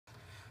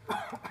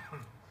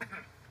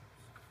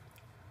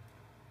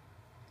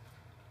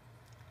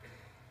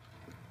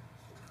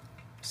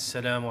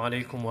السلام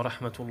عليكم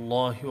ورحمة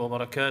الله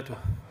وبركاته.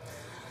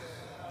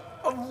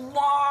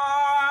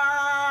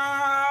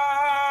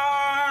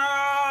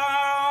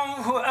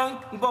 الله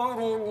أكبر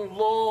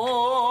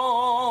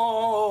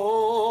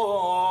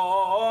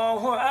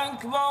الله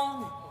أكبر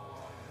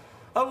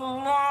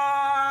الله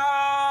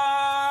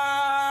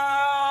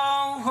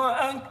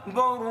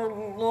أكبر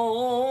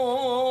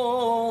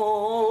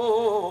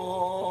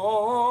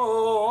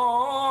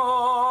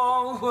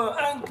الله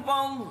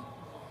أكبر.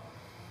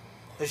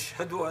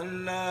 أشهد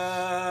أن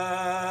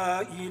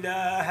لا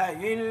إله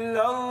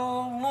إلا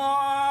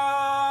الله.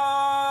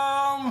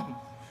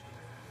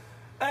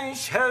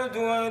 أشهد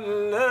أن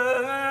لا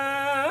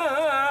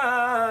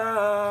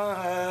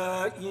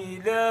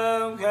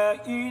إله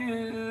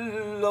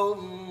إلا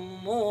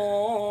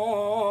الله.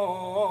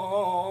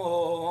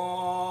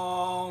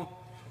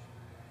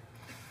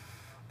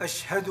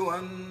 أشهد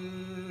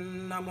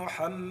أن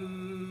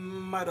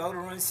محمدًا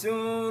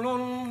رسول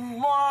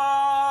الله.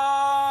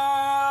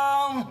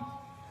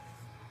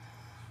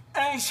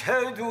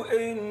 أشهد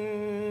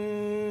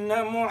أن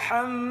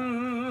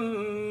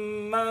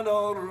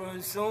محمدًا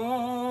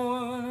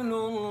رسول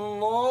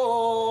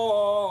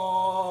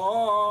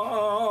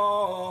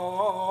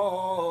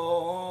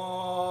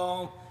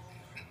الله.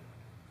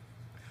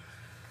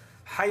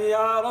 حي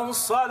على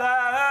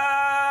الصلاة.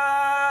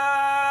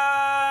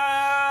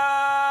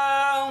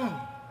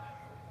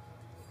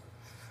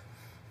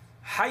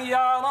 حي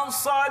على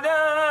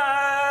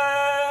الصلاة.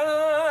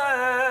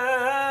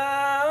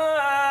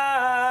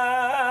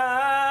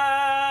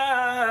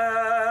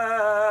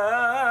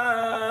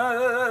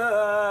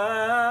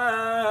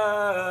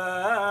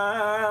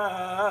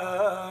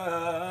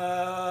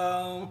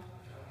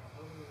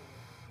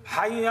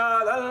 حي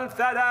على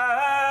الفلاح.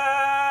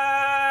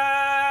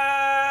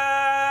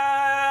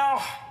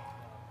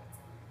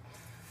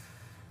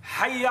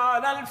 حي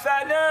على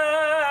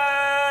الفلاح.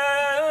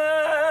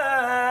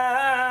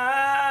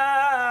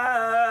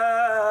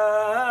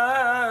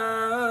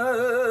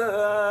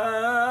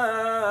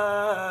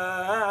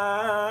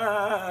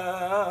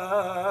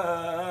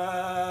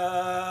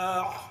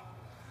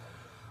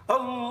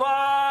 الله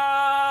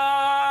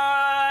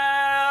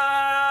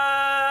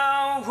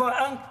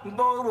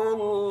أكبر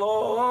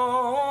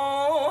الله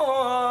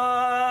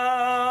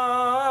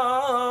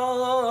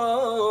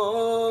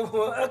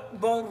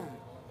أكبر.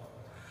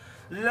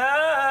 لا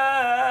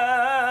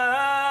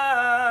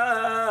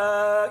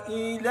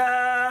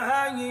إله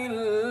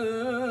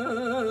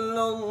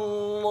إلا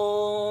الله.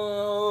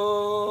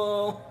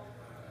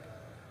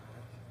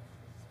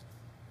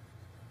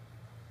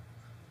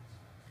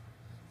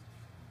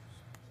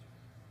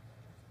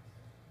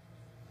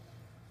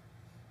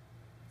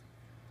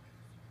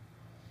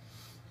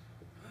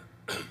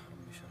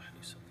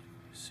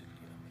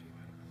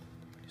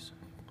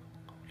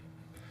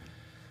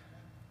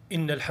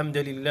 إن الحمد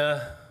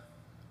لله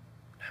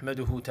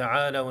نحمده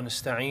تعالى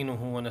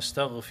ونستعينه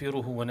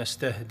ونستغفره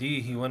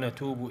ونستهديه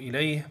ونتوب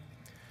إليه،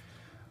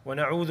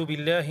 ونعوذ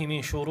بالله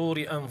من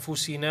شرور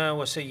أنفسنا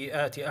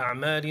وسيئات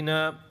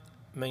أعمالنا.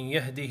 من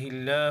يهده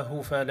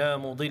الله فلا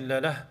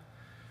مضل له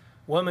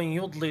ومن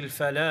يضلل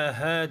فلا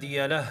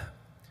هادي له،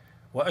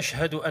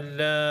 وأشهد أن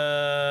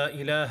لا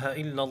إله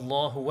إلا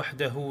الله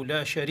وحده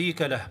لا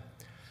شريك له،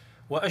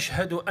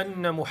 وأشهد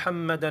أن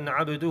محمدًا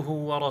عبده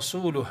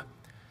ورسوله،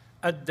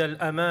 أدى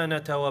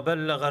الأمانة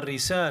وبلغ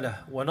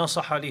الرسالة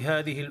ونصح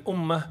لهذه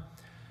الأمة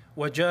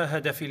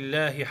وجاهد في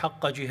الله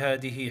حق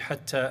جهاده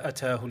حتى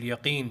أتاه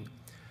اليقين.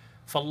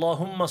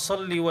 فاللهم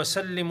صل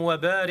وسلم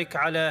وبارك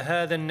على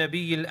هذا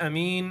النبي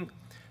الأمين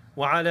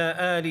وعلى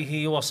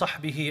آله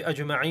وصحبه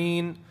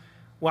أجمعين،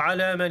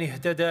 وعلى من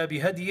اهتدى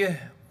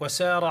بهديه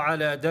وسار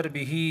على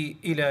دربه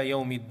إلى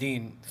يوم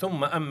الدين.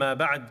 ثم أما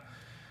بعد،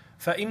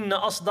 فإن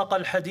أصدق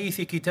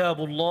الحديث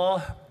كتاب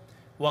الله،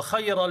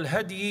 وخير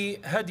الهدي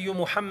هدي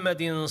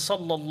محمد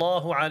صلى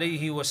الله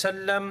عليه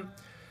وسلم،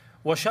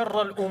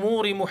 وشر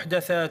الأمور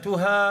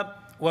محدثاتها،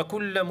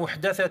 وكل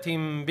محدثة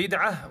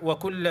بدعة،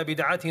 وكل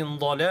بدعة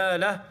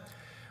ضلالة،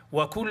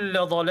 وكل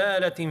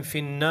ضلالة في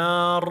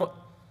النار،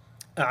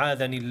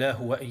 أعاذني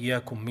الله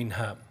وإياكم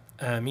منها،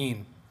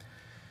 آمين.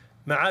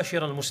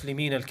 معاشر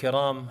المسلمين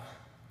الكرام,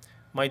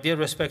 my dear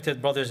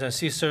respected brothers and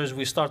sisters,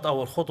 we start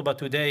our khutbah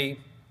today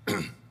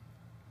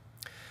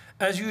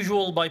as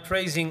usual by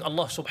praising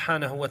Allah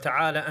subhanahu wa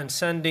ta'ala and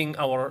sending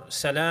our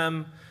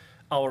salam,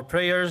 our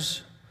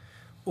prayers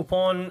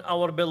upon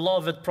our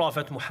beloved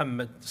Prophet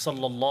Muhammad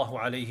sallallahu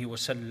alayhi wa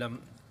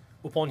sallam,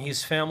 upon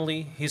his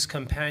family, his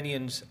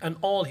companions, and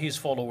all his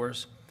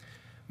followers.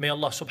 May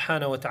Allah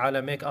subhanahu wa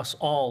ta'ala make us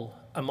all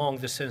among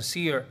the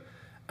sincere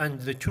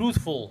and the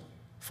truthful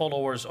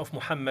followers of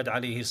Muhammad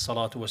alayhi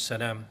salatu wa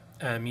salam.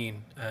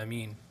 Ameen,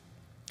 ameen.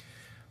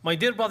 My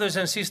dear brothers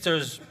and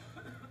sisters,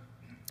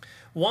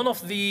 one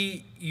of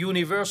the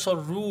universal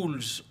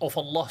rules of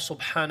Allah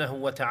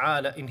subhanahu wa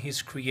ta'ala in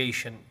his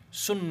creation,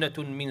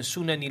 sunnatun min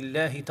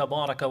sunanillahi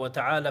tabaraka wa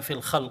ta'ala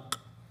fil khalq,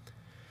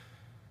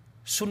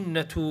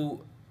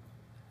 sunnatu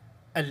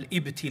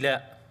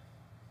al-ibtila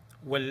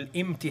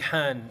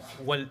wal-imtihan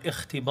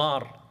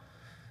wal-ikhtibar,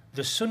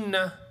 the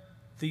sunnah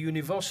the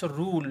universal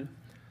rule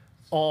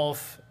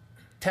of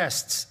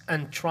tests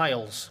and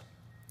trials.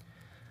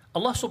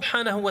 Allah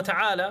subhanahu wa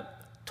ta'ala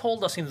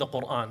told us in the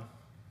Quran,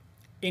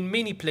 in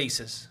many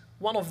places,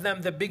 one of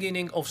them the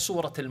beginning of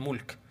Surah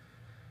Al-Mulk,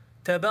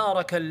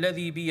 تبارك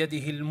الذي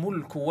بيده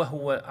الملك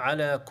وهو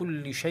على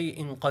كل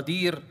شيء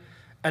قدير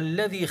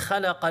الذي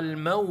خلق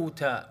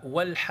الموت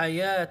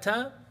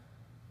والحياة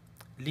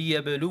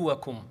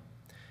ليبلوكم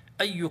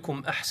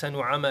أيكم أحسن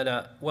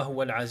عملا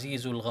وهو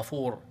العزيز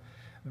الغفور.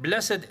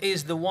 Blessed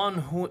is the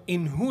one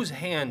in whose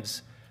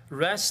hands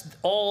rests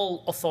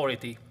all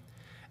authority,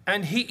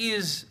 and he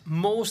is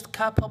most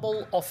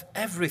capable of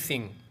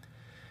everything.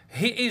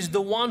 He is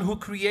the one who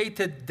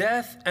created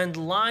death and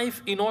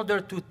life in order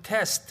to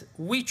test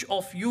which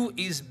of you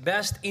is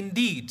best in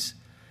deeds,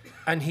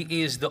 and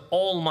he is the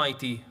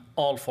Almighty,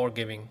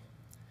 all-forgiving.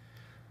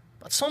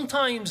 But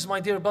sometimes,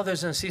 my dear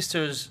brothers and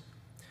sisters,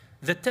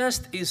 the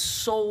test is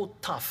so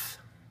tough,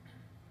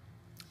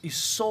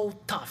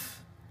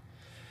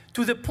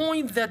 to the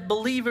point that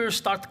believers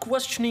start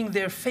questioning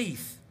their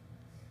faith.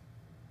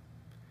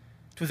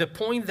 To the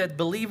point that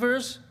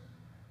believers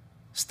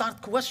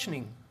start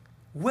questioning,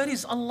 where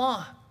is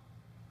Allah?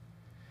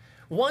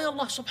 Why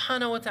Allah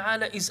subhanahu wa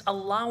ta'ala is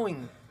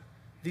allowing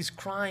these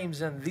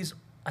crimes and these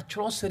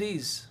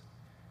atrocities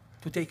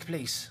to take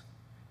place?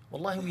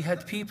 Wallahi, we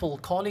had people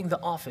calling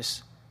the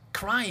office,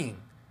 crying.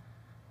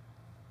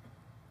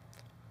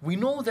 We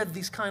know that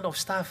this kind of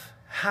stuff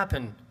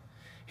happen.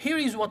 Here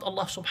is what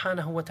Allah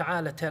subhanahu wa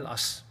ta'ala tell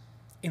us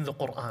in the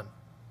Quran.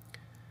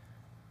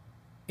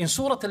 In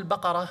Surah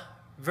Al-Baqarah,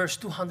 verse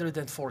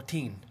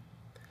 214.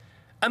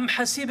 أم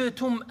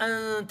حسبتم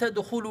أن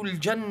تدخلوا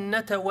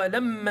الجنة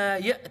ولما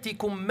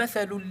يأتكم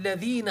مثل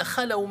الذين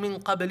خلوا من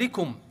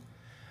قبلكم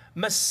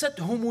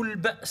مستهم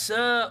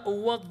البأساء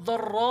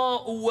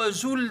والضراء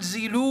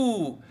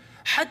وزلزلوا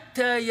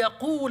حتى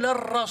يقول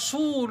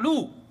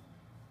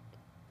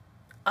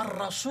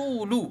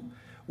الرسول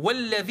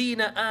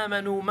والذين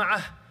آمنوا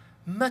معه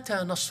متى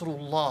نصر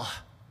الله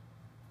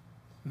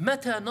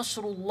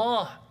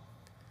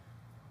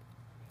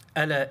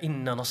ألا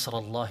إن نصر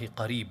الله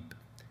قريب.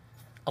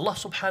 Allah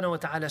subhanahu wa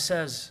ta'ala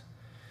says,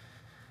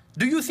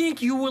 do you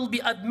think you will be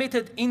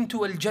admitted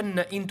into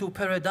Al-Jannah, into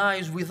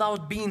paradise,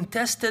 without being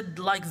tested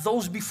like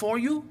those before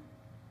you?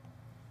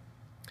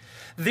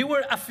 They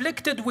were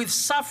afflicted with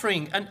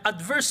suffering and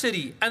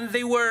adversity, and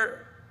they were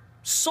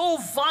so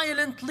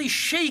violently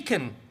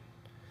shaken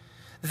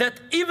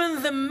that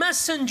even the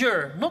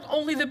messenger, not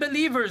only the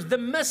believers, the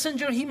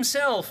messenger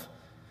himself,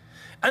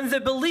 and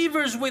the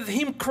believers with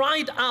him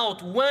cried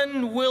out,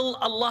 when will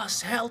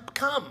Allah's help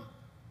come?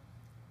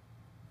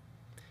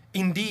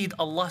 Indeed,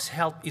 Allah's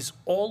help is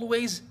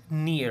always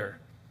near.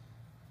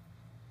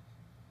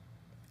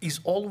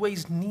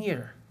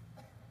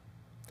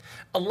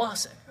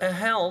 Allah's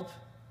help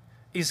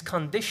is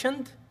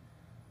conditioned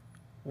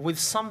with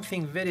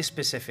something very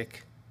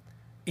specific.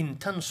 In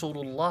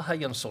tansurullaha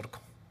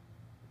yansurkum.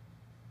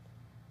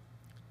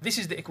 This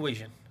is the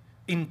equation.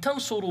 In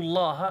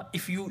tansurullaha,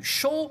 if you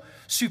show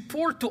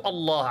support to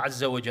Allah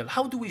Azza wa Jal,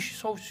 how do we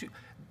show?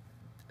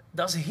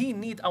 Does He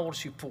need our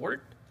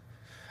support?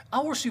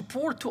 Our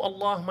support to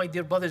Allah, my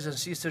dear brothers and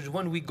sisters,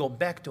 when we go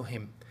back to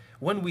Him,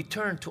 when we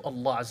turn to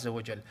Allah Azza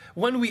wa Jal,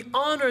 when we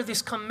honor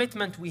this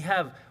commitment we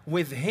have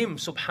with Him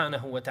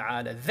subhanahu wa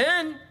ta'ala,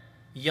 then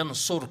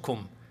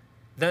yansurkum.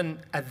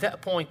 Then at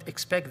that point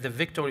expect the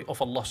victory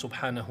of Allah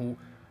subhanahu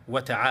wa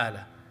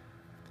ta'ala.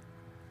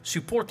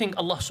 Supporting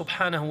Allah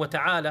subhanahu wa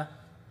ta'ala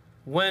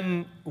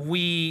when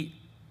we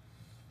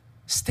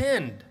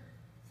stand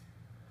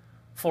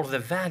for the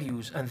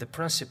values and the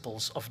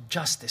principles of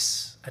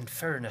justice and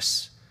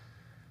fairness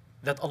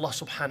that Allah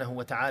subhanahu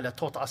wa ta'ala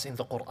taught us in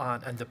the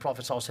Quran and the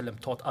Prophet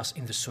ﷺ taught us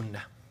in the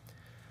Sunnah.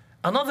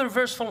 Another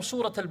verse from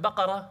Surah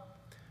Al-Baqarah,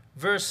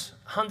 verse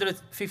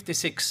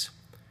 156.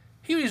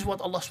 Here is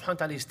what Allah subhanahu wa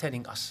ta'ala is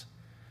telling us.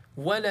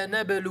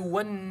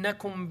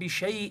 وَلَنَبْلُوَنَّكُمْ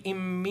بِشَيْءٍ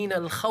مِّنَ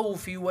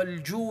الْخَوْفِ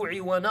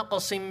وَالْجُوعِ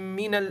وَنَقْصٍ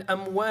مِّنَ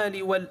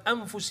الْأَمْوَالِ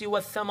وَالْأَنفُسِ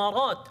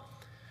وَالثَّمَرَاتِ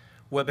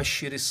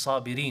وَبَشِّرِ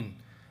الصَّابِرِينَ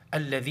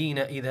الذين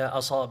إذا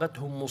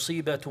أصابتهم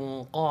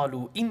مصيبة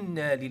قالوا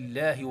إنا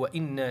لله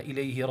وإنا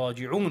إليه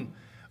راجعون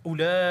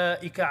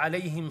أولئك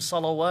عليهم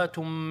صلوات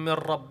من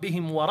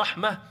ربهم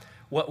ورحمة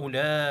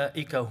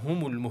وأولئك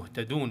هم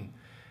المهتدون.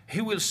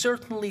 He will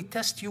certainly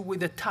test you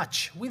with a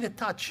touch,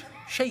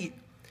 شيء,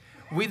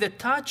 with a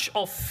touch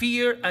of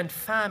fear and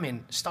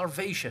famine,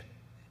 starvation,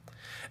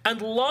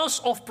 and loss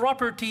of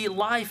property,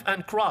 life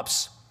and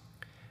crops.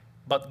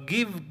 But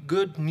give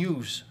good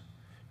news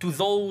to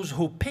those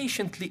who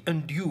patiently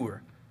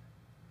endure,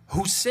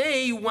 who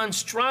say when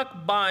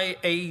struck by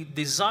a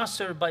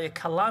disaster, by a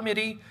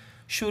calamity,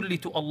 surely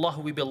to Allah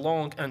we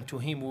belong and to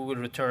Him we will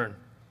return.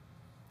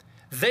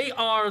 They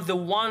are the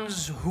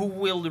ones who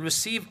will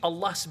receive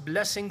Allah's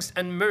blessings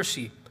and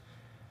mercy,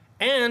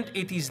 and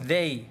it is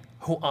they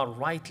who are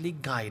rightly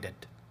guided.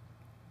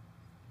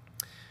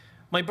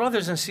 My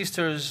brothers and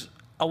sisters,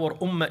 our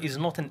ummah is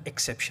not an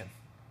exception.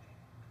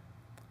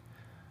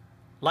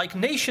 Like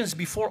nations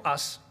before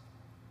us,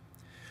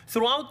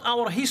 Throughout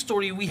our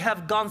history, we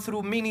have gone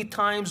through many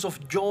times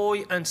of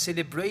joy and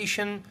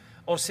celebration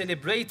or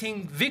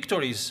celebrating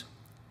victories,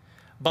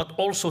 but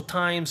also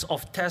times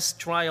of test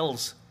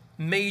trials,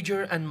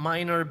 major and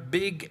minor,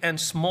 big and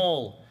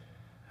small.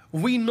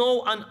 We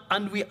know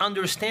and we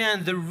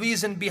understand the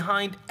reason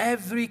behind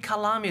every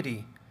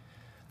calamity.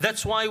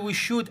 That's why we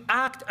should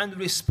act and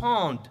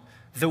respond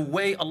the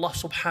way Allah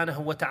subhanahu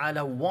wa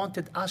ta'ala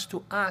wanted us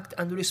to act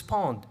and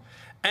respond,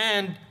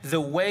 and the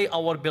way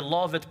our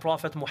beloved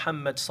Prophet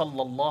Muhammad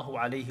sallallahu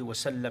alayhi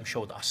wasallam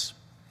showed us.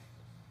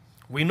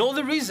 We know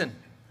the reason.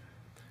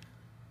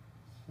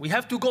 We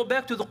have to go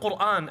back to the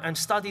Quran and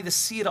study the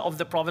seerah of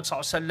the Prophet sallallahu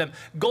alayhi wasallam.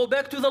 Go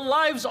back to the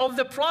lives of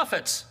the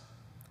prophets,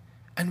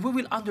 and we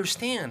will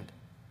understand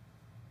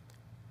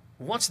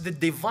what's the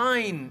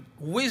divine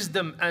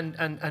wisdom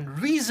and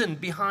reason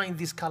behind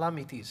these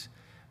calamities,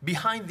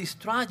 behind these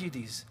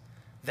tragedies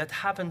that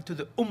happened to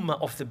the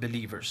ummah of the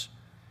believers.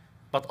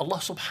 But Allah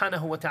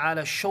subhanahu wa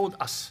ta'ala showed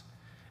us,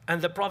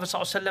 and the Prophet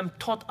ﷺ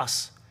taught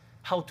us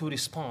how to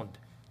respond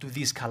to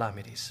these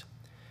calamities.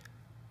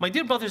 My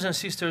dear brothers and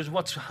sisters,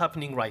 what's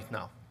happening right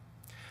now?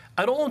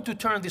 I don't want to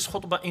turn this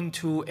khutbah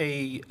into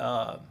a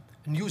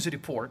news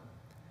report,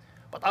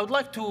 but I would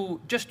like to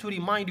just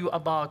remind you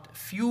about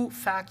few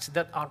facts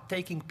that are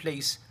taking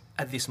place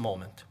at this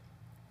moment.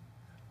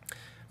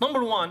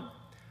 Number one,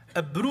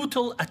 a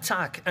brutal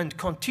attack and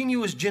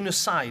continuous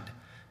genocide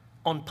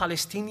on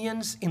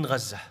Palestinians in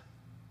Gaza.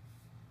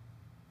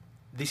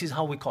 This is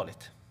how we call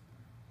it.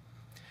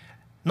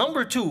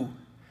 Number two,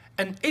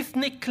 an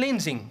ethnic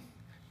cleansing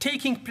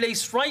taking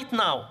place right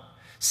now,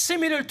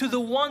 similar to the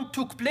one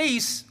took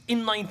place in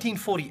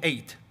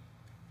 1948.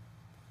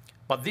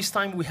 But this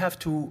time we have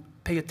to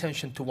pay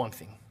attention to one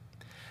thing.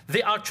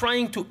 They are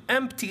trying to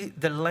empty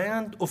the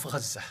land of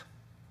Gaza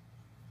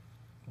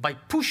by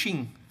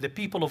pushing the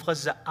people of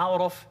Gaza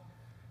out of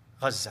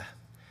Gaza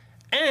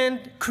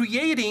and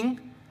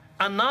creating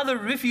another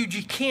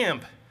refugee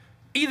camp,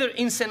 either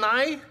in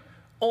Sinai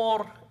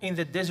or in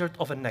the desert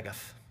of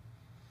Negev.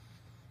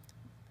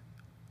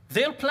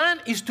 Their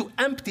plan is to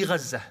empty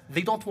Gaza.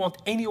 They don't want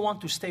anyone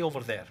to stay over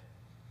there.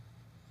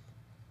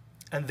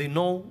 And they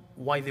know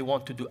why they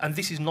want to do. And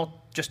this is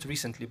not just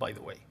recently, by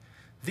the way.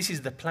 This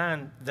is the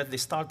plan that they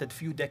started a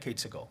few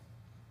decades ago.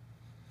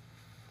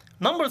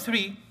 Number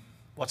three,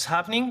 what's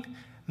happening?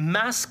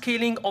 Mass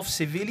killing of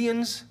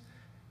civilians.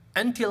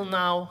 Until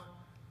now,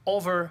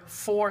 over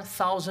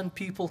 4,000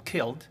 people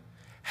killed.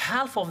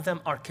 Half of them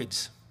are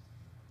kids.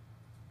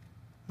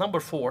 Number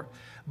four,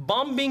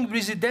 bombing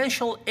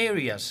residential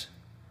areas.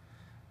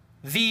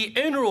 The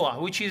UNRWA,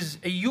 which is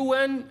a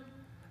UN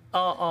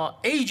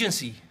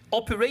agency,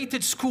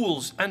 operated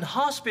schools and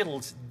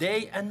hospitals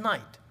day and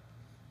night.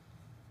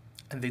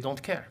 And they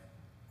don't care.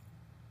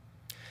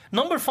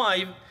 Number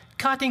five,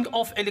 cutting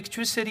off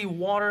electricity,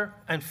 water,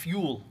 and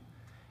fuel.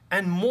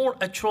 And more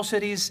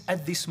atrocities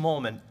at this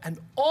moment. And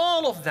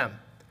all of them,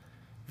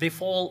 they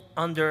fall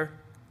under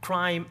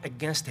crime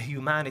against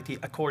humanity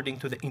according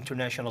to the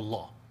international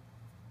law.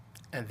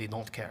 And they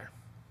don't care.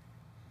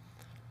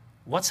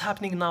 What's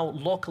happening now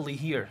locally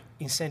here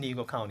in San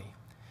Diego County?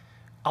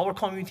 Our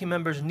community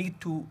members need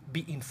to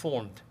be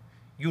informed.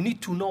 You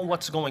need to know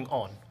what's going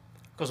on.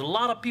 Because a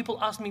lot of people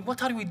ask me,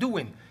 what are we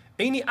doing?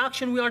 Any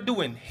action we are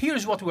doing,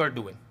 here's what we are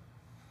doing.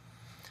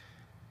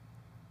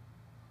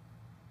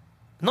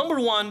 Number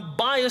one,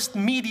 biased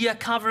media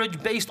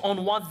coverage based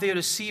on what they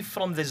receive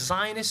from the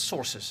Zionist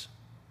sources.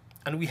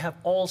 And we have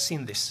all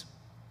seen this.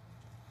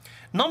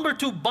 Number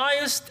two,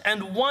 biased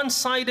and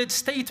one-sided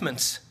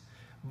statements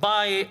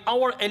by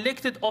our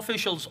elected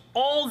officials,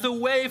 all the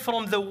way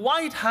from the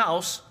White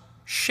House,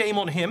 shame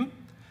on him,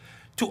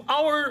 to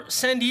our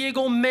San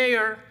Diego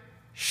mayor,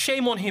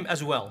 shame on him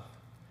as well.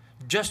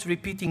 Just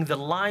repeating the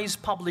lies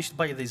published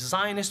by the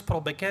Zionist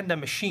propaganda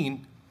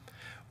machine,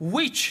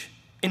 which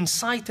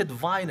incited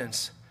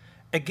violence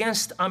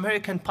against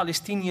American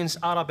Palestinians,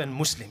 Arab, and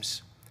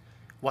Muslims.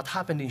 What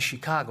happened in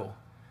Chicago?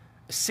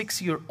 A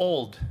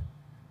 6-year-old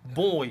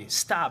boy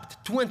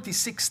stabbed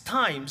 26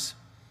 times.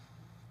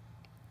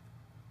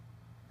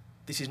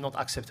 This is not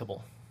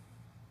acceptable.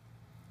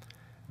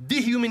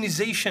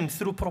 Dehumanization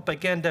through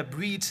propaganda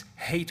breeds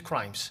hate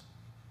crimes.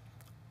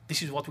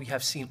 This is what we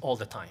have seen all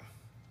the time.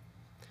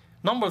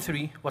 Number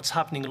three, what's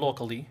happening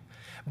locally?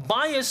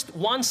 Biased,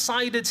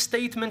 one-sided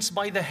statements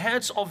by the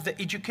heads of the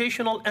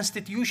educational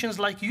institutions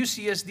like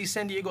UCSD,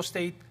 San Diego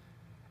State,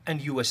 and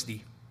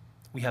USD.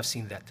 We have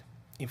seen that,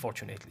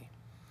 unfortunately.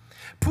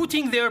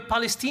 Putting their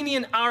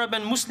Palestinian, Arab,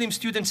 and Muslim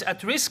students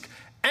at risk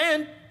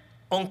and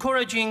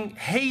encouraging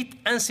hate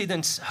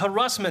incidents,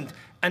 harassment,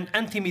 and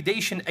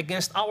intimidation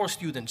against our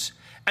students,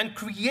 and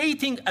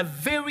creating a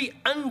very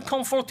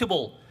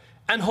uncomfortable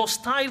and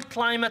hostile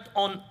climate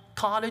on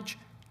college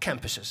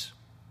campuses.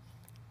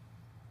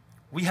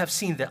 We have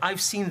seen that. I've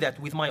seen that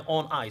with my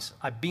own eyes.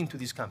 I've been to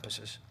these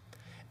campuses.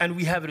 And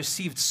we have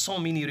received so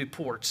many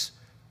reports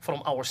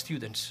from our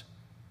students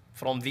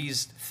from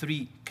these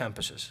 3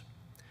 campuses.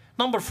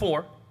 Number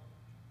 4,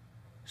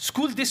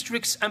 school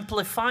districts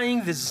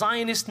amplifying the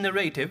Zionist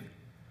narrative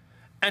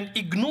and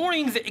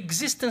ignoring the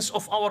existence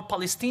of our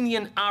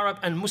Palestinian, Arab,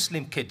 and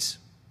Muslim kids,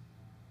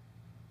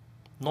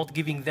 not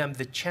giving them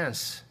the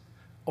chance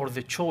or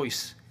the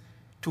choice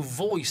to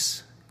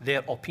voice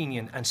their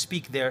opinion and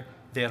speak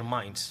their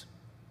minds.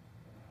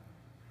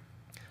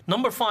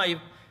 Number 5,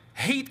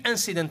 hate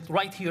incident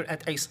right here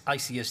at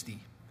ICSD.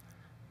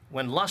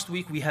 When last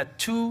week we had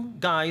 2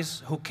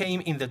 guys who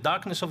came in the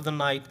darkness of the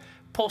night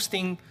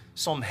posting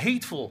some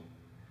hateful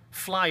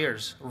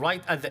flyers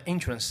right at the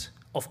entrance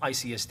of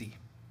ICSD.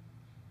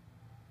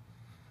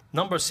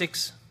 Number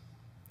 6,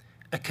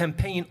 a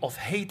campaign of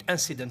hate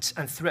incidents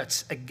and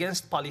threats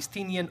against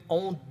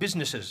Palestinian-owned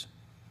businesses,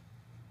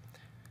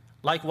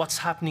 like what's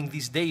happening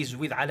these days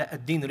with Ala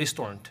ad-Din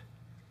restaurant.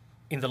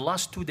 In the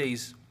last 2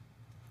 days,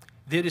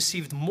 they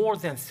received more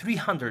than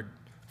 300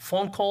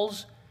 phone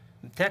calls,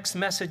 text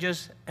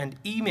messages,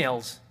 and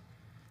emails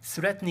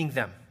threatening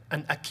them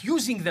and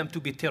accusing them to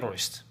be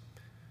terrorists.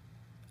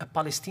 A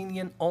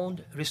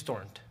Palestinian-owned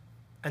restaurant,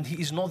 and he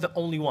is not the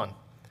only one.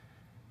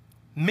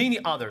 Many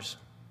others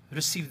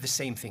received the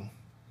same thing.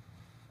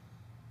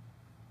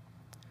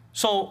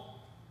 So,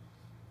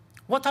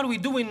 what are we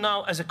doing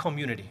now as a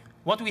community?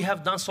 What we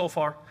have done so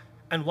far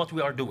and what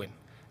we are doing.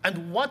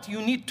 And what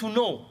you need to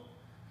know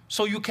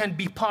so you can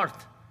be part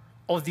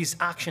of this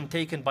action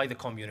taken by the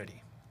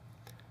community.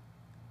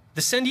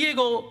 The San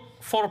Diego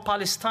for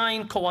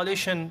Palestine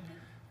Coalition,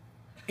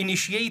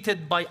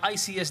 initiated by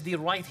ICSD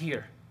right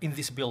here in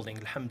this building,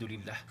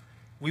 alhamdulillah.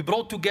 We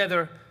brought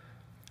together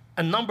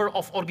a number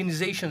of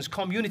organizations,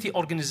 community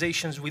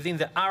organizations within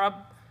the Arab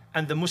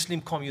and the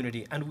Muslim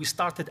community, and we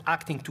started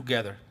acting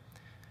together,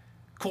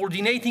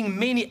 coordinating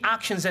many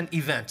actions and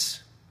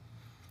events.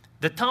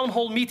 The town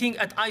hall meeting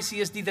at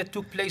ICSD that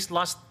took place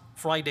last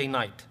Friday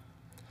night.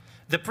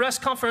 The press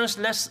conference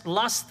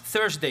last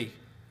Thursday,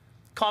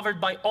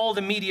 covered by all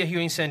the media here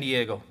in San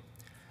Diego.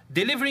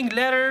 Delivering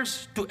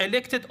letters to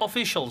elected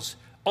officials,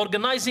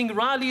 organizing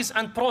rallies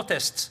and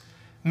protests,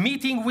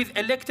 meeting with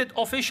elected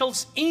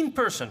officials in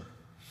person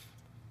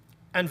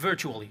and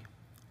virtually.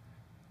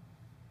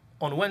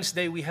 On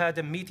Wednesday, we had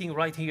a meeting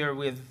right here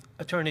with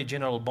Attorney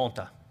General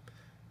Bonta.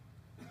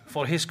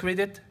 For his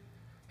credit,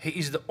 he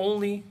is the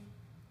only,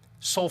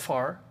 so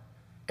far,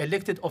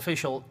 elected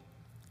official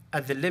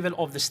at the level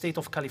of the state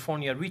of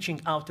California reaching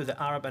out to the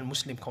Arab and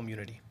Muslim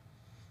community.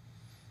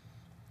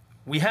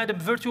 We had a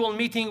virtual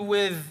meeting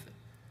with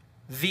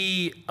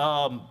the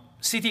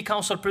City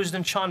Council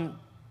President Sean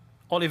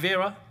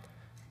Oliveira,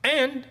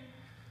 and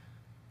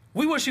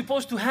we were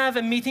supposed to have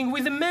a meeting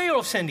with the mayor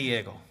of San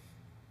Diego.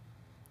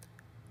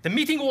 The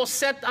meeting was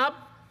set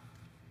up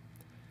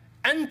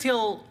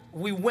until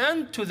we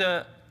went to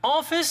the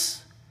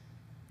office,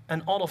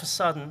 and all of a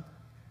sudden,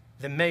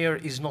 the mayor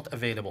is not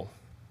available.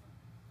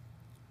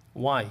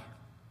 Why?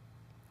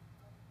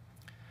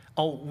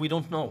 Oh, we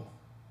don't know.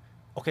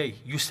 Okay,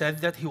 you said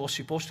that he was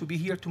supposed to be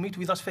here to meet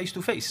with us face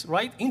to face,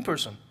 right? In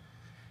person.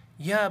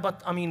 Yeah,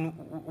 but I mean,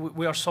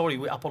 we are sorry,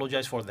 we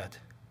apologize for that.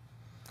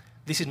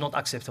 This is not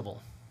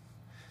acceptable.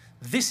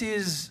 This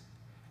is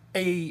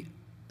a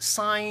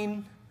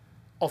sign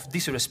of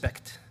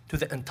disrespect to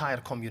the entire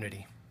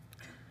community.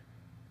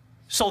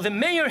 So the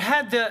mayor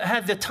had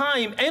the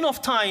time,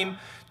 enough time,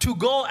 to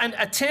go and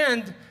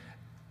attend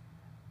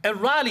a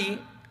rally,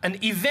 an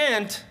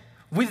event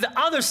with the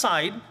other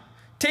side,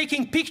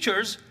 taking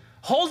pictures,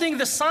 holding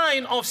the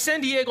sign of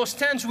San Diego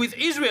stands with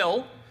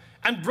Israel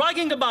and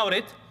bragging about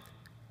it,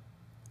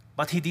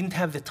 but he didn't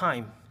have the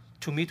time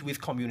to meet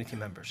with community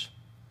members.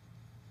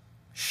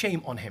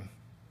 Shame on him.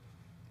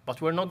 But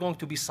we're not going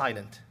to be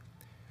silent.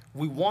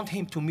 We want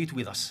him to meet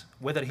with us,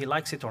 whether he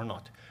likes it or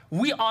not.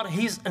 We are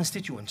his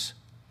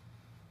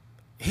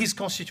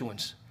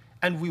constituents,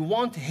 and we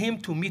want him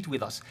to meet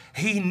with us.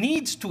 He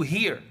needs to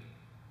hear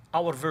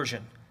our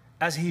version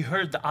as he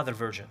heard the other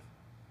version,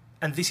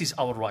 and this is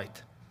our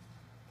right.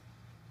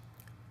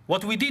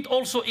 What we did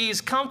also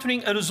is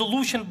countering a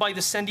resolution by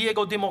the San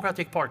Diego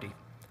Democratic Party,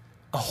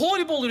 a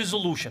horrible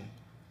resolution,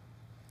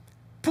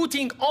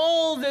 putting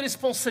all the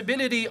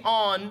responsibility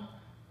on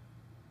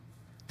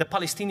the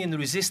Palestinian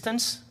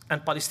resistance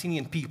and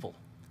Palestinian people,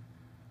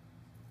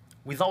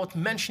 without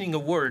mentioning a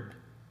word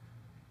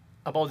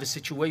about the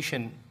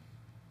situation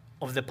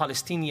of the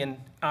Palestinian,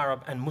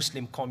 Arab, and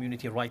Muslim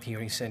community right here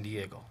in San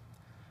Diego.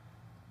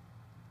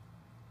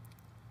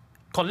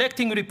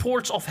 Collecting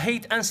reports of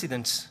hate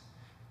incidents,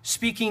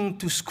 speaking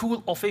to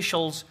school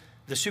officials,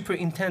 the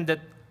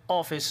superintendent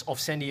office of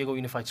San Diego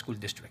Unified School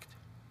District.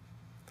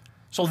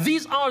 So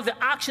these are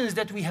the actions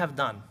that we have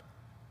done.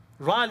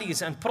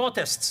 Rallies and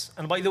protests.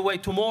 And by the way,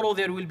 tomorrow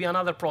there will be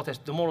another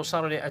protest, tomorrow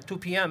Saturday at 2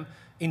 p.m.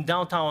 in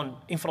downtown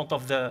in front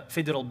of the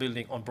Federal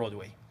Building on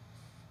Broadway.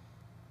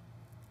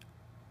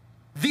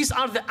 These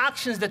are the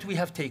actions that we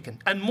have taken,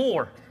 and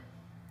more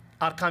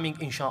are coming,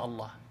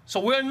 inshallah. So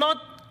we're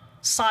not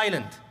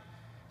silent.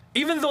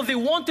 Even though they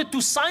wanted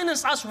to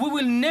silence us, we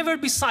will never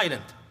be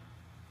silent.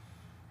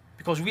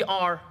 Because we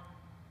are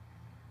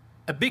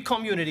a big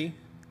community,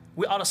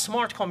 we are a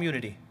smart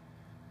community,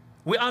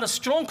 we are a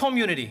strong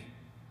community,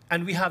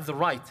 and we have the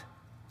right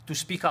to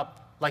speak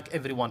up like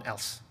everyone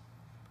else.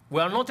 We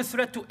are not a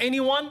threat to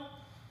anyone.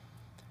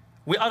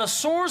 We are a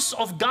source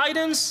of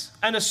guidance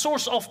and a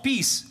source of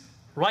peace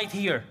right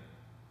here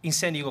in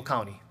San Diego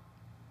County.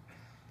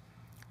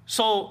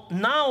 So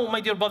now,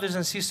 my dear brothers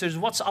and sisters,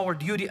 what's our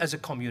duty as a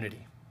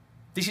community?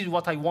 This is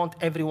what I want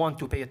everyone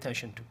to pay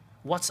attention to.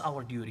 What's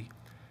our duty?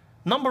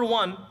 Number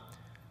one,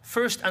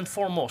 first and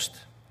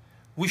foremost,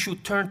 we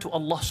should turn to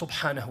Allah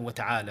subhanahu wa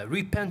ta'ala,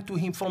 repent to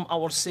Him from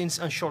our sins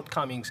and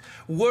shortcomings,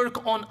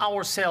 work on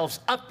ourselves,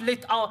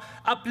 uplift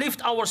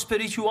our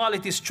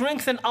spirituality,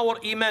 strengthen our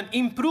iman,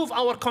 improve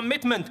our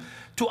commitment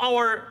to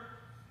our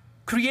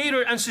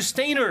Creator and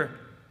Sustainer.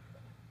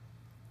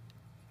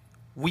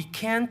 We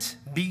can't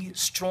be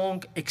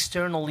strong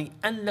externally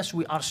unless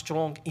we are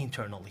strong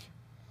internally.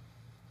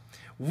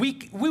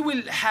 We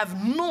will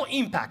have no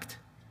impact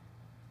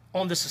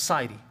on the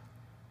society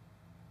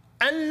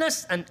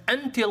unless and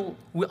until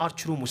we are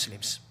true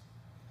Muslims.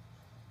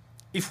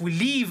 If we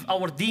leave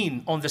our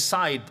deen on the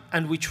side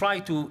and we try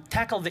to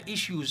tackle the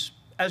issues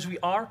as we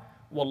are,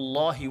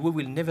 wallahi, we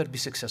will never be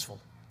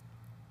successful.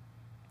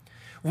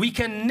 We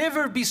can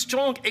never be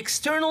strong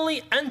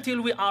externally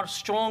until we are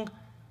strong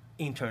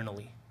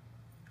internally.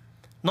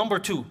 Number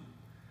two,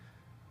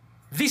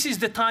 this is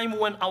the time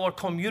when our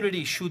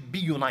community should be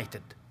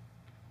united.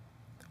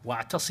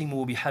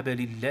 وَاعْتَصِمُوا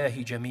بِحَبَلِ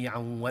اللَّهِ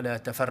جَمِيعًا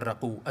وَلَا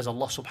تَفَرَّقُوا, as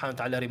Allah subhanahu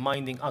wa ta'ala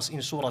reminding us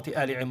in Surah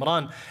Ali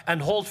Imran,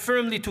 and hold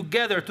firmly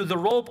together to the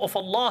rope of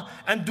Allah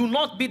and do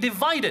not be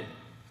divided.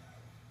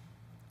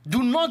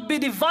 Do not be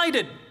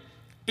divided.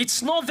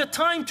 It's not the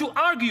time to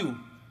argue.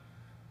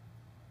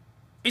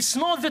 It's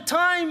not the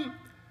time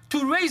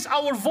to raise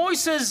our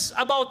voices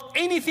about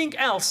anything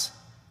else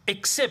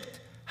except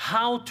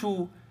how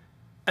to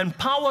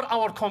empower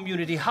our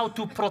community, how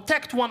to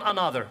protect one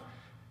another,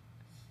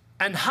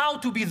 and how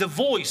to be the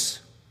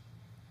voice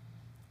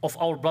of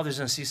our brothers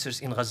and sisters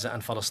in Gaza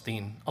and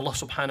Palestine. Allah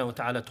subhanahu wa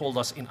ta'ala told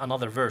us in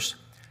another verse,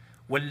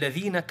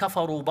 وَالَّذِينَ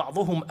كَفَرُوا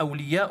بَعْضُهُمْ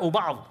أَوْلِيَاءُ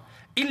بَعْضٍ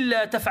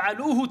إِلَّا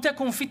تَفْعَلُوهُ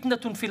تَكُنْ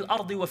فِتْنَةٌ فِي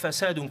الْأَرْضِ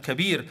وَفَسَادٌ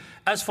كَبِيرٌ.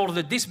 As for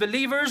the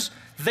disbelievers,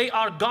 they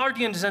are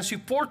guardians and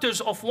supporters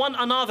of one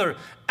another.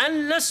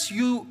 Unless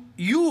you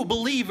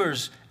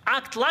believers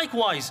act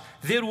likewise,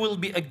 there will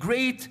be a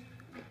great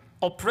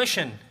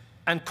oppression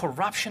and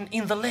corruption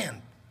in the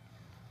land.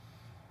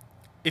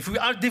 If we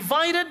are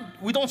divided,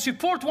 we don't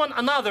support one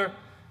another,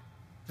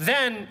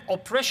 then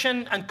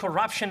oppression and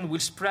corruption will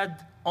spread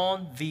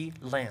on the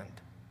land.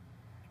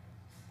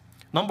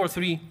 Number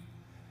three,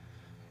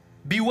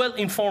 be well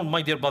informed,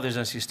 my dear brothers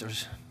and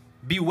sisters.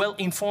 Be well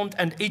informed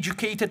and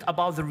educated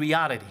about the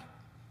reality.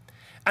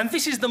 And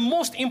this is the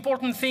most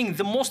important thing,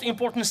 the most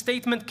important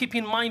statement. Keep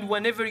in mind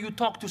whenever you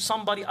talk to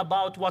somebody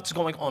about what's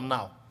going on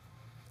now.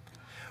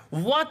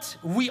 What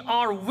we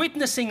are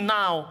witnessing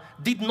now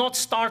did not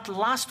start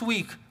last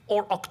week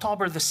or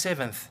October the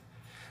 7th.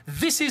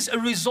 This is a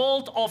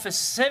result of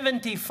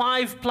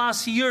 75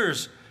 plus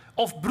years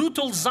of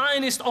brutal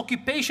Zionist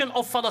occupation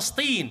of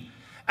Palestine.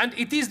 And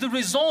it is the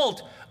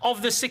result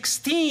of the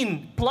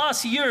 16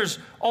 plus years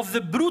of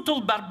the brutal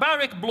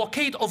barbaric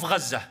blockade of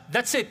Gaza.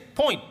 That's it,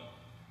 point.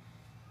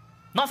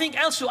 Nothing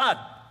else to add.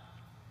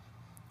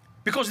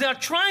 Because they are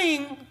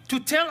trying to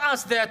tell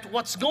us that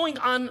what's going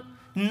on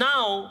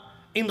now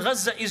in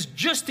Gaza is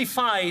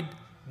justified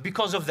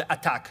because of the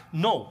attack.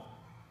 No.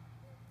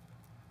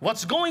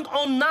 What's going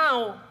on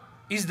now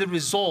is the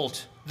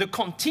result, the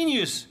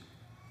continuous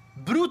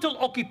brutal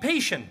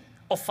occupation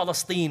of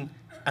Palestine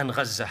and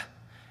Gaza.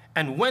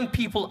 And when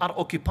people are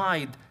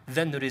occupied,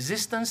 then the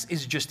resistance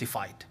is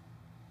justified.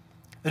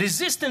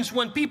 Resistance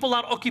when people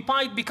are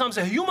occupied becomes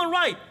a human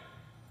right.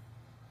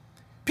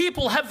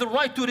 People have the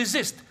right to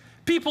resist.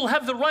 People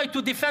have the right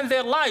to defend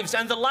their lives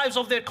and the lives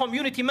of their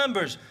community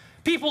members.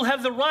 People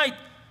have the right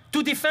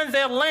to defend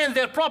their land,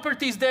 their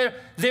properties, their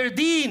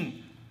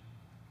deen,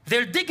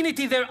 their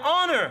dignity, their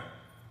honor.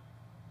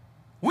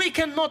 We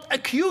cannot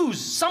accuse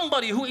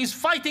somebody who is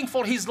fighting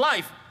for his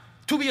life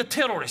to be a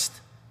terrorist.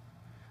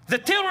 The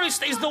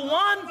terrorist is the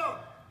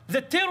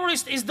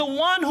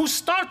one who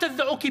started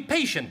the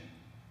occupation,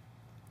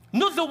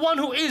 not the one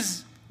who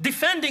is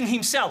defending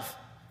himself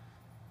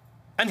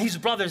and his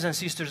brothers and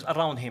sisters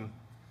around him.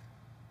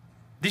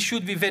 This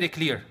should be very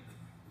clear.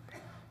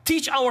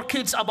 Teach our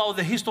kids about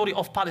the history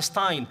of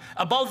Palestine,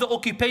 about the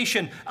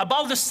occupation,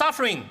 about the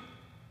suffering.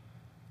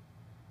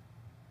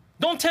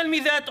 Don't tell me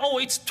that, oh,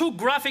 it's too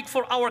graphic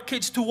for our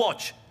kids to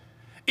watch.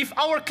 If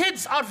our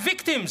kids are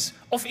victims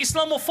of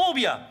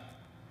Islamophobia,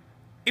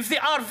 if they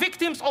are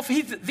victims of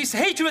this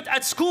hatred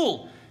at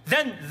school,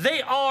 then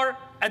they are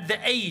at the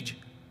age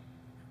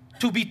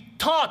to be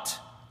taught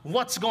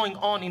what's going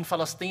on in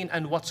Palestine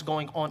and what's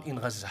going on in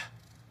Gaza.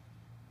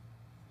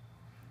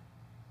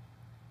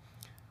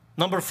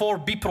 Number four,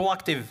 be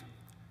proactive.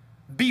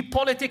 Be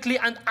politically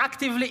and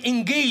actively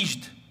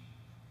engaged.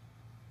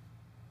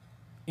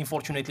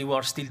 Unfortunately, we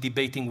are still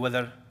debating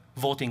whether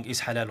voting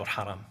is halal or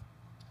haram.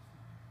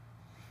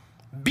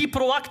 Be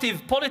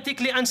proactive,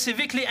 politically and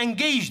civically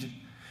engaged.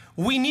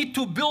 We need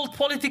to build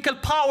political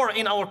power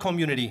in our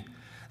community.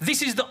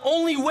 This is the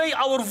only way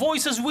our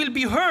voices will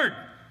be heard.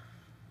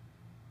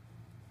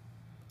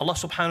 Allah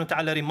subhanahu wa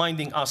ta'ala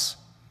reminding us,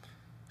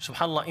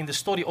 subhanallah, in the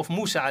story of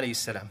Musa alayhi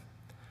salam.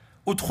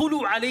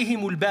 ادخلوا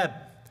عليهم الباب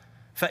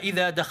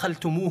فإذا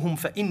دخلتموهم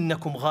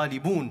فإنكم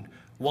غالبون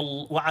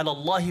وعلى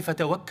الله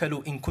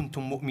فتوكلوا إن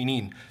كنتم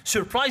مؤمنين.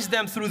 Surprise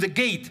them through the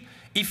gate.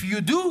 If you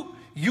do,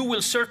 you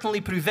will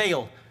certainly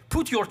prevail.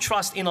 Put your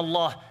trust in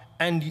Allah,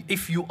 and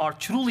if you are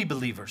truly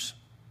believers.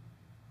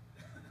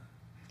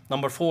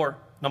 Number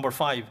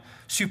 5,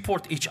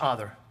 support each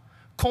other.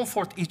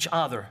 Comfort each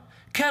other.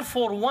 Care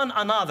for one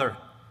another.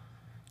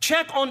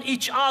 Check on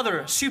each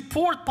other.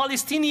 Support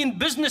Palestinian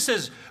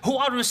businesses who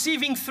are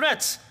receiving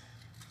threats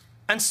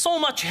and so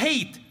much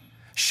hate.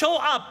 Show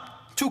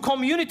up to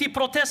community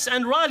protests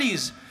and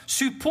rallies.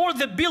 Support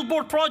the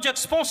Billboard project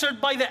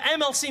sponsored by the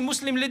MLC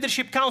Muslim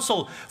Leadership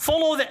Council.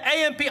 Follow the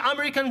AMP,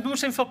 American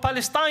Muslims for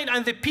Palestine,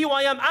 and the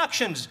PYM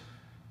actions,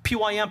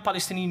 PYM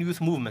Palestinian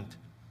Youth Movement.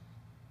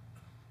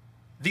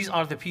 These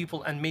are the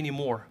people and many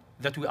more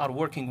that we are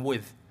working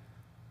with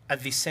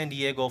at the San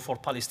Diego for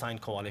Palestine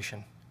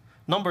Coalition.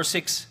 Number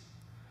 6,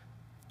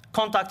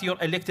 contact your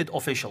elected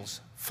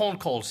officials. Phone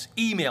calls,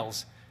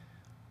 emails.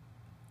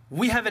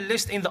 We have a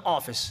list in the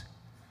office,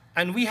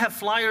 and we have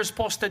flyers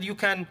posted. You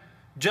can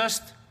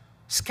just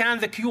scan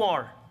the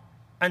QR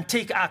and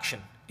take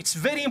action. It's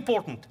very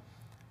important.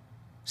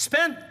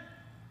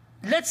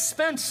 Let's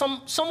spend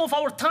some of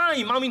our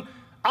time. I mean,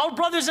 our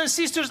brothers and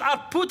sisters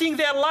are putting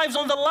their lives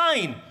on the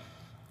line,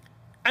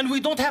 and we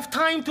don't have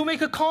time to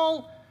make a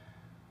call.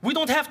 We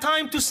don't have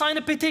time to sign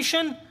a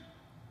petition.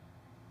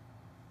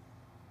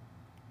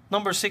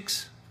 Number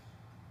 6,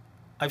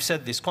 I've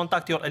said this,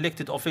 contact your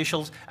elected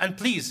officials, and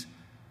please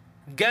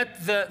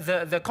get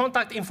the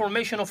contact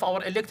information of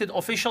our elected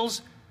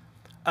officials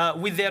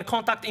with their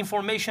contact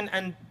information,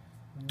 and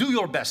do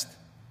your best.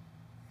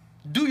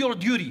 Do your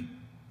duty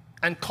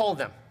and call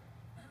them.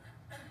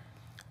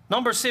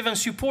 Number 7,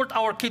 support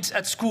our kids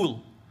at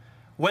school.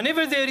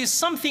 Whenever there is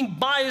something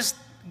biased,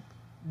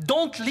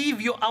 don't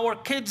leave our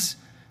kids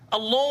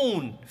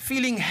alone,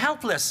 feeling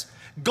helpless.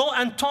 Go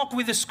and talk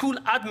with the school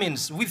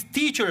admins, with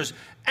teachers,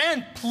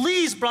 and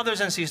please,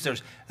 brothers and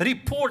sisters,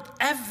 report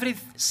every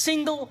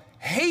single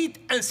hate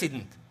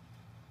incident.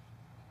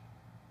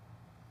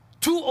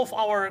 2 of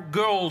our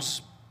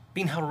girls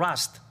been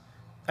harassed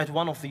at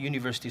one of the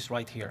universities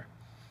right here.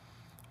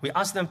 We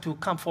asked them to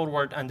come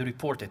forward and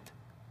report it.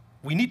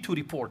 We need to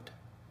report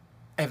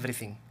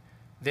everything.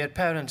 Their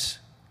parents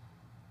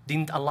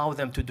didn't allow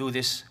them to do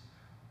this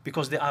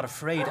because they are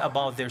afraid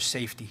about their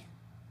safety.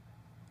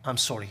 I'm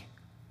sorry.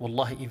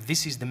 Wallahi, if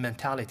this is the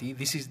mentality,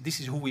 this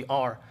is who we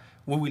are,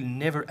 we will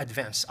never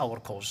advance our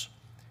cause.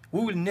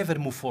 We will never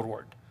move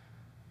forward.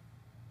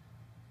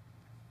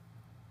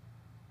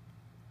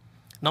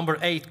 Number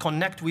 8,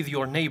 connect with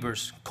your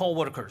neighbors,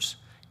 co-workers,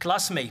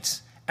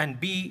 classmates, and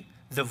be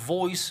the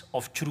voice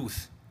of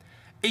truth.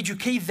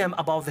 Educate them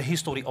about the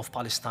history of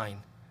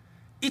Palestine.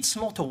 It's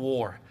not a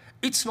war.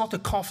 It's not a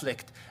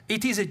conflict.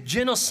 It is a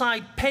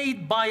genocide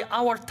paid by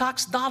our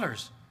tax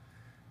dollars.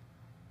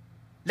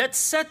 Let's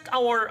set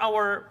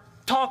our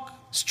talk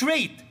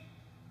straight.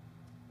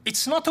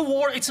 It's not a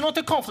war, it's not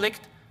a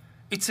conflict.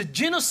 It's a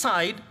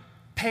genocide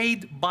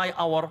paid by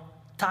our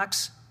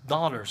tax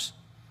dollars.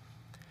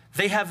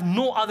 They have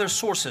no other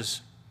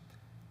sources,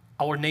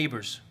 our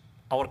neighbors,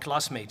 our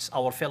classmates,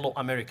 our fellow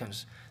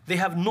Americans. They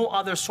have no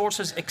other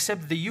sources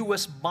except the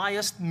US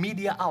biased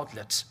media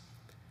outlets.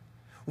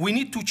 We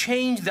need to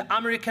change the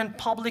American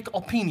public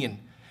opinion.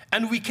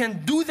 And we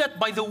can do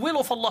that by the will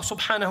of Allah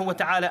subhanahu wa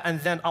ta'ala,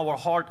 and then our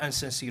hard and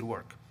sincere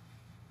work.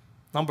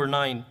 Number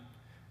 9,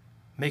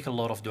 make a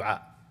lot of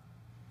dua.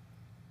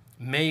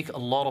 Make a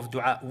lot of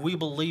dua. We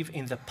believe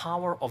in the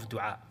power of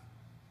dua.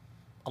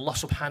 Allah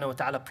subhanahu wa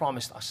ta'ala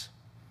promised us,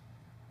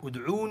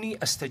 ud'uni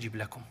astajib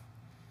lakum.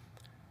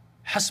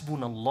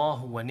 حسبنا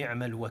الله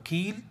ونعم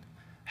الوكيل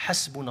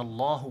حسبنا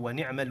الله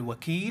ونعم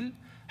الوكيل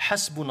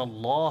حسبنا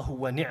الله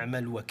ونعم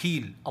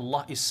الوكيل.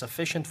 Allah is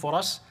sufficient for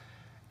us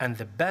and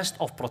the best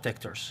of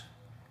protectors.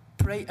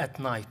 Pray at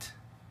night.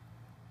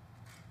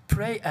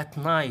 Pray at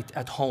night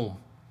at home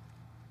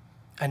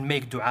and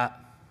make dua.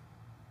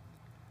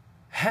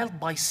 Help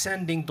by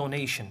sending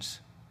donations.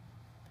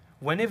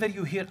 Whenever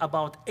you hear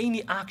about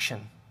any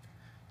action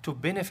to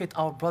benefit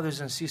our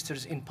brothers and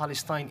sisters in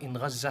Palestine, in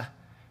Gaza,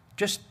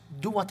 just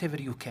do whatever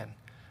you can.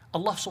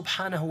 Allah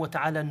subhanahu wa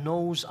ta'ala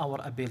knows our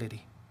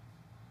ability.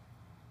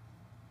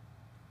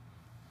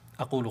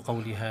 أقول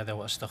قولي هذا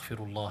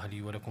وأستغفر الله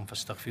لي ولكم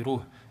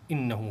فاستغفروه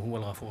إنه هو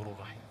الغفور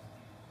الرحيم.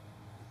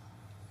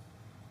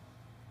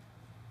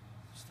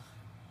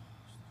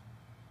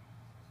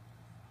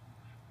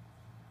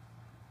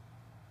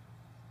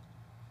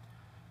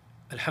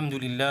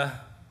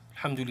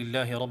 الحمد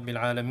لله رب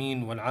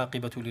العالمين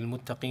والعاقبة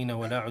للمتقين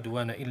ولا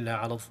عدوان إلا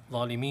على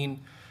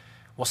الظالمين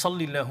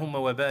وصل اللهم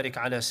وبارك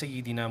على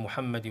سيدنا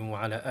محمد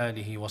وعلى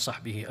آله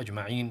وصحبه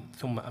أجمعين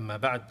ثم أما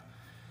بعد.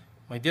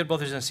 My dear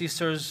brothers and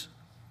sisters,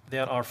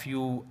 there are a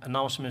few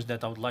announcements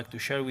that I would like to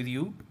share with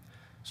you.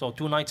 So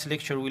tonight's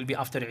lecture will be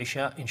after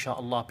Isha,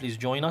 inshallah. Please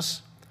join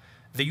us.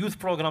 The youth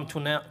program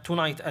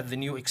tonight at the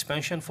new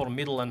expansion for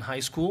middle and high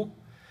school.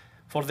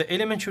 For the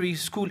elementary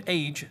school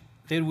age,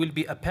 there will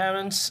be a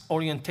parents'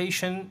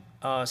 orientation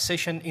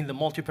session in the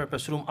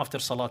multipurpose room after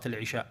Salat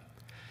al-Isha.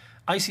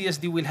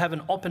 ICSD will have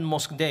an open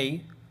mosque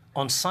day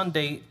on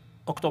Sunday,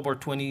 October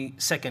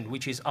 22nd,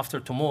 which is after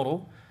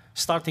tomorrow,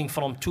 starting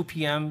from 2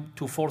 p.m.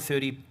 to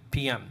 4:30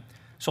 p.m.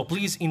 So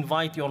please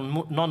invite your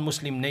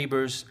non-Muslim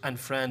neighbors and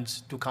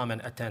friends to come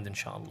and attend,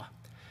 inshallah.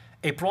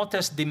 A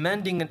protest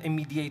demanding an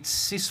immediate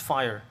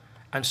ceasefire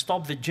and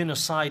stop the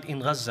genocide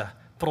in Gaza,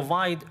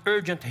 provide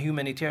urgent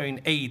humanitarian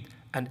aid,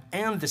 and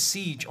end the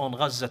siege on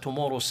Gaza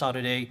tomorrow,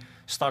 Saturday,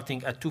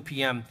 starting at 2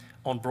 p.m.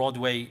 on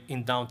Broadway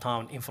in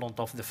downtown in front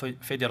of the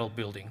Federal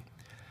Building.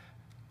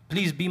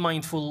 Please be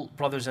mindful,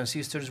 brothers and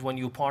sisters, when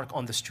you park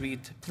on the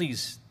street.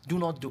 Please do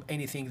not do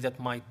anything that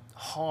might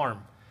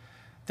harm,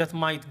 that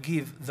might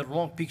give the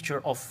wrong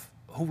picture of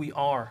who we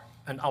are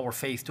and our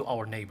faith to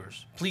our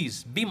neighbors.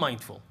 Please be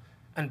mindful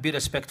and be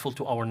respectful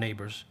to our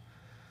neighbors.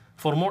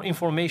 For more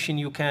information,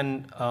 you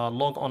can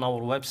log on our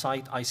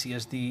website,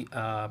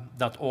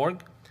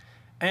 icsd.org.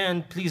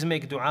 And please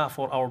make dua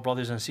for our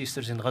brothers and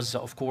sisters in Gaza,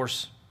 of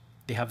course.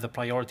 They have the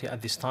priority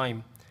at this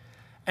time.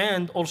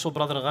 And also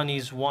Brother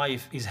Ghani's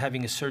wife is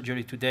having a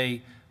surgery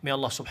today. May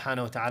Allah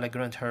subhanahu wa ta'ala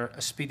grant her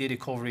a speedy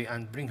recovery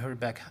and bring her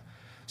back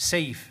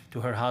safe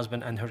to her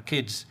husband and her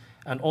kids.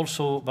 And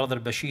also Brother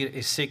Bashir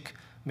is sick.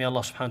 May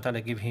Allah subhanahu wa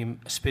ta'ala give him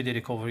a speedy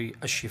recovery,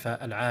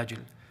 ash-shifa al-ajil.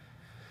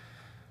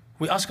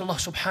 We ask Allah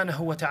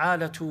subhanahu wa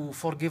ta'ala to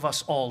forgive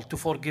us all, to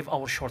forgive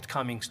our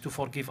shortcomings, to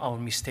forgive our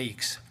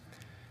mistakes,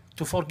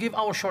 to forgive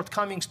our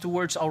shortcomings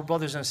towards our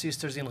brothers and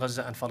sisters in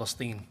Gaza and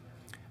Palestine.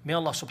 May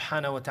Allah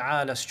subhanahu wa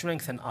ta'ala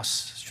strengthen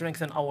us,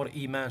 strengthen our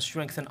iman,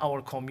 strengthen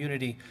our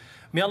community.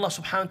 May Allah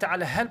subhanahu wa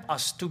ta'ala help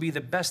us to be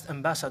the best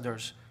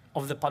ambassadors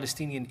of the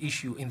Palestinian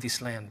issue in this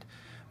land.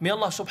 May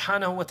Allah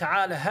subhanahu wa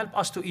ta'ala help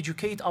us to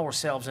educate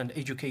ourselves and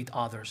educate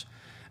others.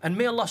 And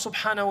may Allah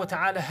subhanahu wa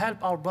ta'ala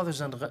help our brothers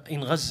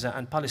in Gaza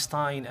and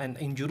Palestine and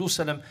in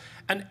Jerusalem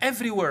and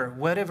everywhere,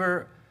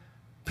 wherever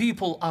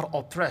people are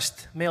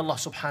oppressed. May Allah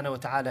subhanahu wa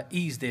ta'ala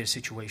ease their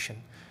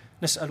situation.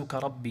 نسألك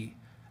ربي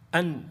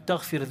أن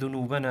تغفر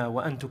ذنوبنا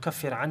وأن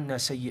تكفر عنا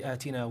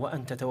سيئاتنا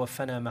وأن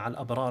تتوفنا مع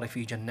الأبرار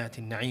في جنات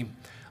النعيم.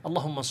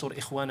 اللهم انصر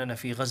إخواننا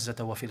في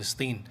غزة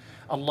وفلسطين.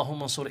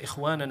 اللهم انصر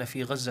إخواننا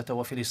في غزة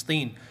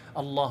وفلسطين.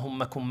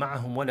 اللهم كن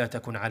معهم ولا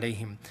تكن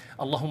عليهم.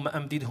 اللهم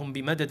أمددهم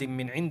بمدد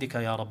من عندك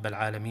يا رب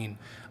العالمين.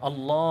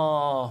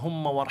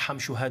 اللهم وارحم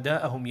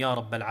شهداءهم يا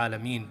رب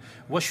العالمين.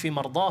 واشف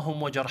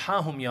مرضاهم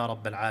وجرحاهم يا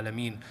رب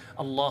العالمين.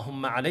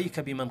 اللهم عليك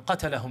بمن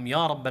قتلهم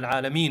يا رب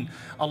العالمين.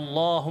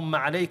 اللهم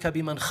عليك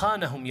بمن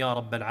خانهم يا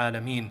رب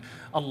العالمين.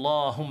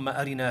 اللهم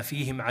أرنا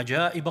فيهم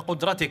عجائب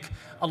قدرتك.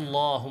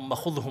 اللهم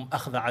خذهم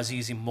أخذ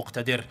عزيز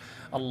مقتدر.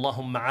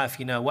 اللهم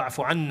عافنا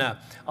واعف عنا.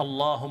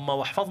 اللهم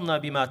واحفظنا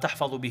بما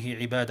تحفظ به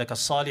عبادك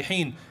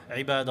الصالحين.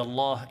 عباد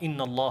الله،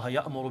 إن الله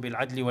يأمر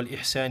بالعدل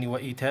والإحسان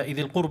وإيتاء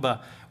ذي القربى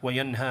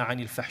وينهى عن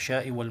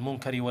الفحشاء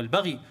والمنكر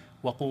والبغي.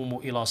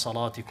 وقوموا إلى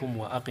صلاتكم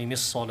وأقم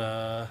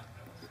الصلاة.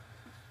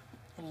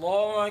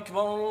 الله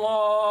أكبر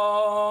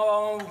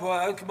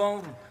الله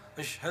أكبر.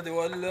 أشهد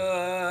أن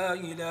لا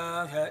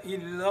إله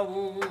إلا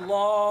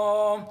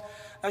الله.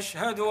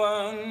 أشهد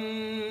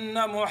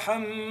أن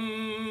محمدا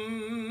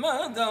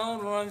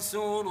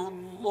رسول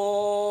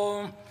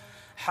الله.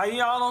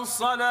 حي على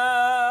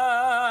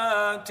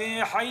الصلاة،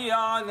 حي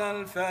على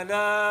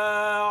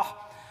الفلاح.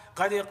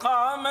 قد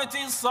قامت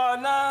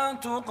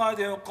الصلاة،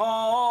 قد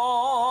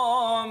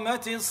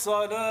قامت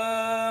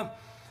الصلاة.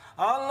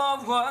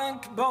 الله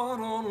أكبر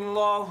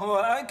الله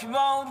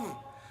أكبر.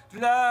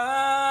 لا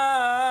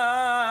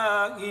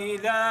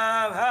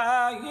إله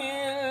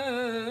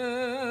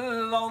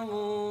إلا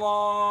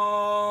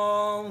الله.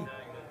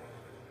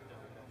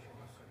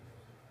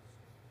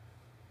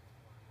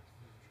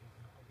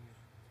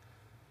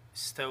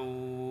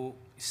 استووا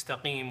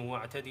استقيموا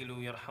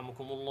واعتدلوا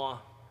يرحمكم الله.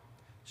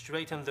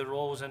 Straighten the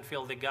rows and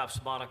fill the gaps.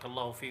 بارك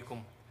الله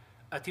فيكم.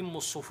 أتموا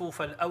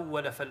الصفوف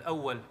الأول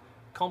فالأول.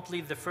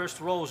 Complete the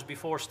first rows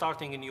before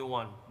starting a new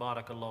one.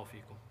 بارك الله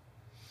فيكم.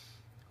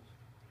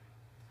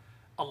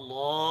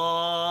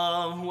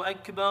 الله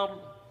أكبر.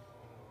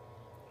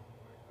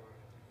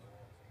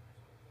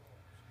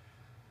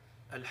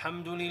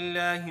 الحمد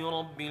لله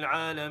رب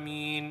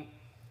العالمين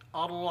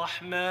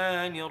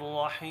الرحمن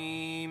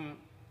الرحيم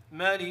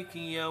مالك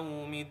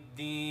يوم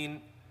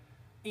الدين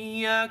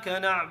إياك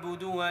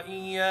نعبد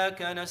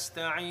وإياك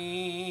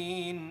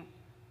نستعين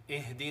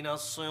اهدنا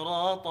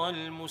الصراط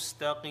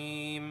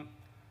المستقيم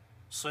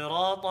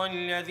صراط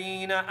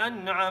الذين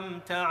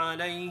أنعمت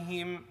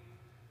عليهم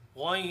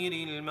غير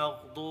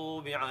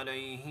المغضوب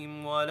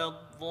عليهم ولا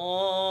الضالين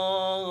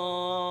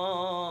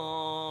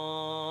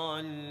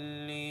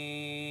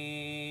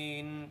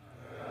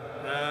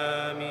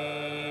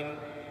آمين.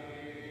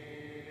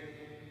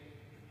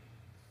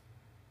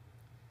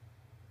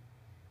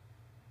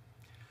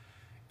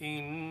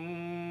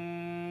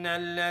 إن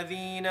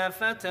الذين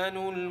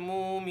فتنوا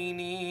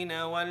المؤمنين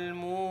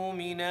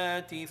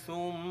والمؤمنات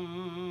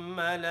ثم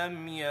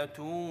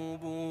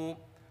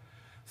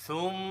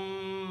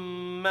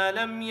ثم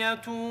لم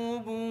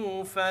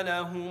يتوبوا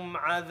فلهم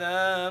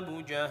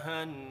عذاب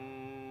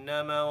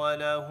جهنم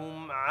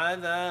ولهم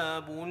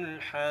عذاب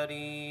الحريق.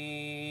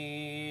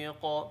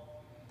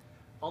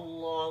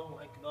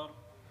 الله أكبر.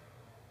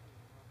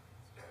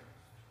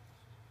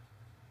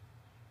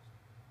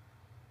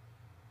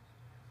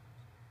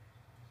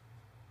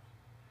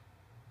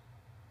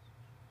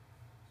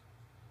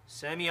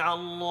 سمع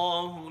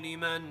الله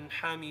لمن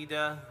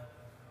حمده.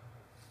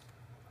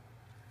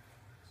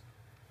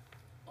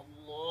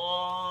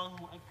 الله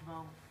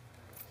أكبر.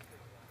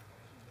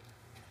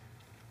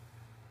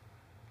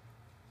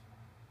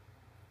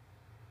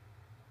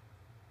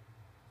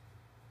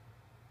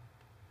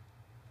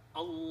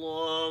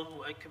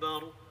 الله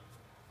أكبر.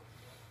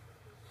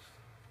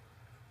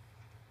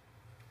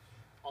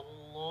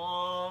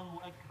 الله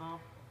أكبر.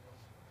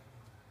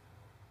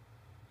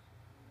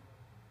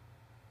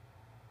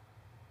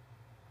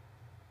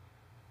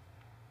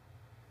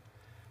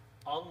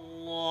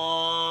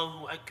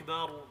 الله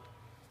أكبر.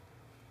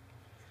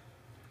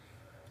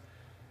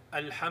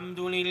 الحمد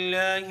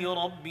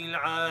لله رب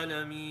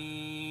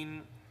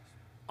العالمين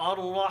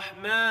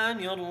الرحمن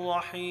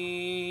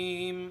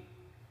الرحيم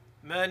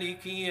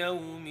مالك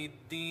يوم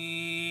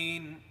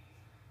الدين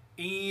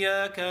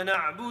إياك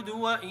نعبد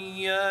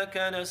وإياك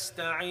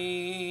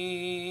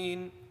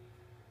نستعين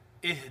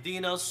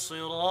اهدنا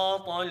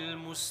الصراط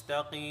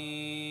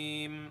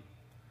المستقيم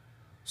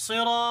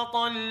صراط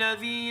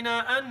الذين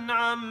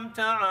أنعمت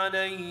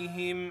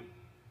عليهم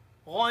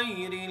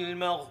غير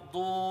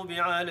المغضوب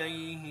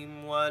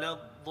عليهم ولا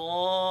الضالين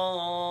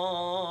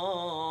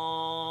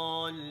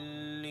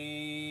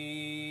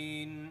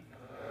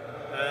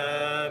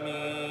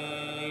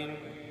آمين.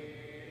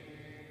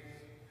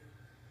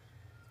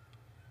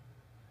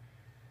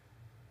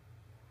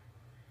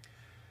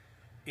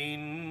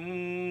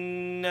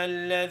 إن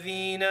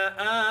الذين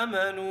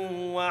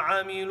آمنوا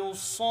وعملوا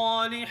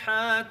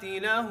الصالحات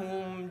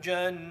لهم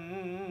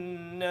جنات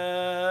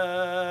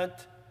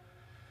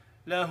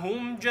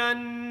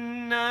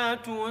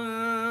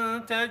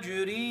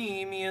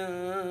تجري من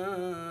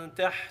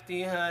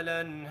تحتها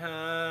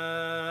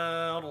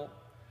الأنهار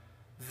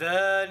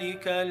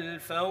ذلك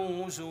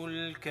الفوز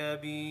الكبير.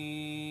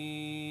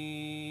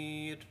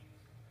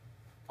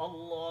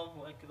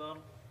 الله أكبر.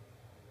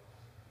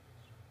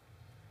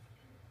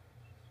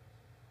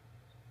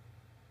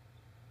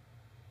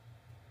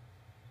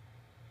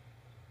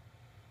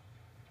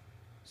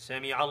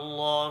 سمع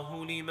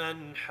الله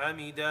لمن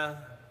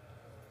حمده.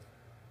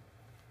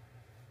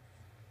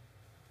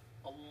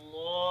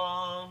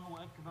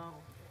 الله أكبر.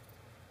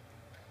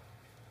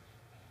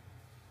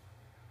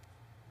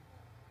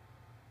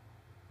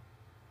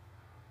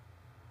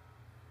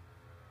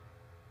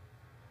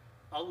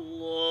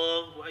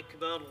 الله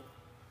أكبر.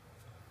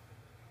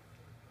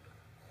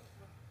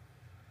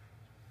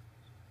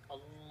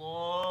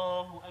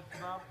 الله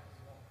أكبر.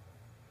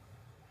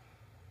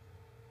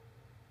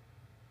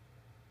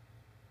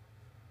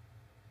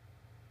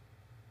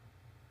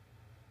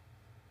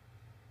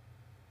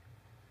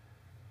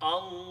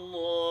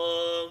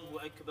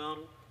 الله أكبر.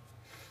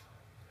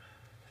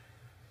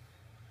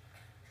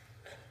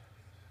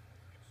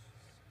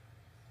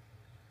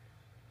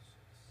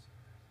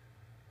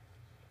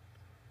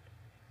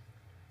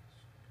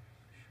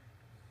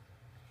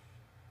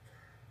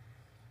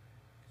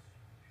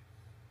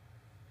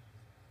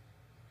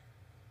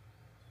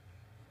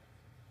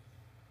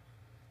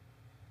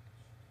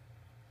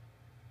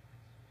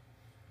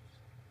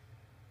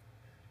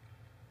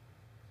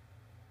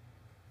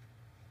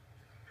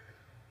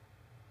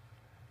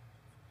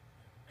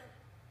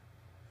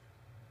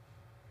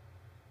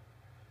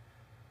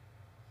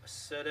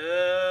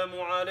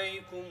 السلام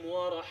عليكم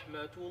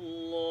ورحمة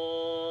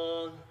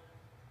الله.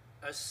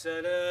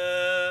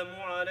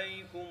 السلام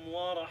عليكم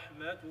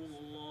ورحمة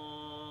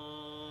الله.